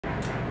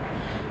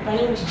My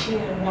name is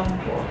Chinelo.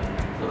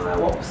 So I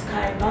work with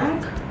Sky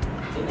Bank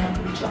in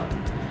Abuja.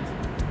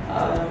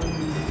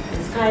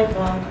 In Sky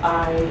Bank,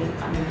 I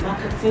am in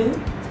marketing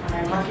and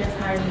I market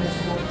high net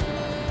worth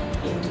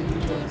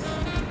individuals.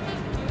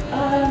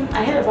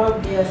 I heard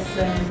about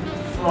BSN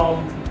from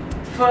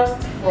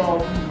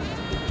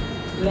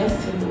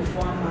Blessing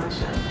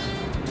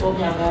Nwakwo told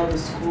me about the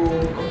school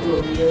a couple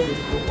of years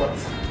ago, but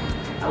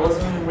I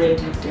wasn't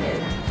ready then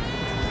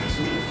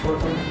to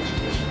further my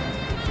education.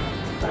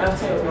 But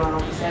after a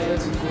while, I decided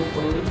to go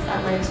for it,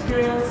 and my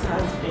experience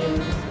has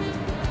been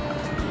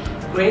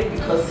great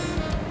because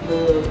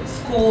the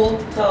school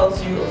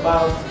tells you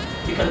about,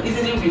 it's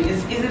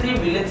easily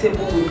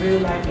relatable with real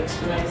life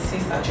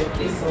experiences at your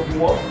place of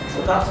work.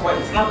 So that's why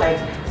it's not like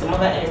some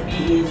other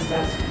MBAs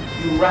that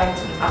you write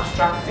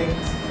abstract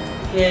things.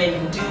 Here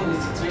you deal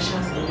with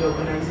situations in your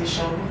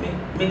organization, which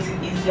makes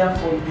it easier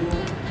for you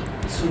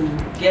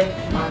to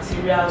get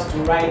materials to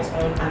write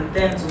on and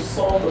then to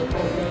solve the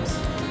problems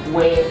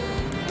where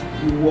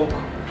you work.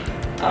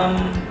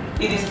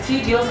 It is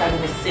tedious, I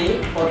must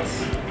say, but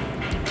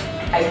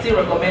I still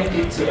recommend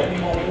it to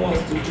anyone who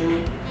wants to do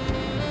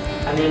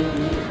an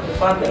MBA for the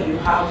fact that you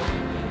have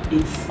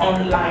it's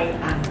online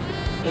and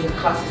in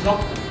class. It's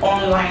not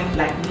online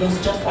like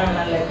most other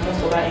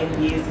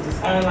MBAs. It is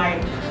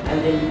online,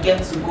 and then you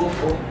get to go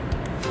for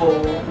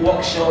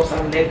workshops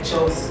and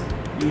lectures,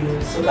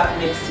 so that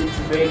makes it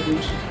a very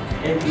good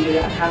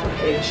MBA and have an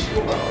edge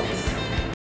over others.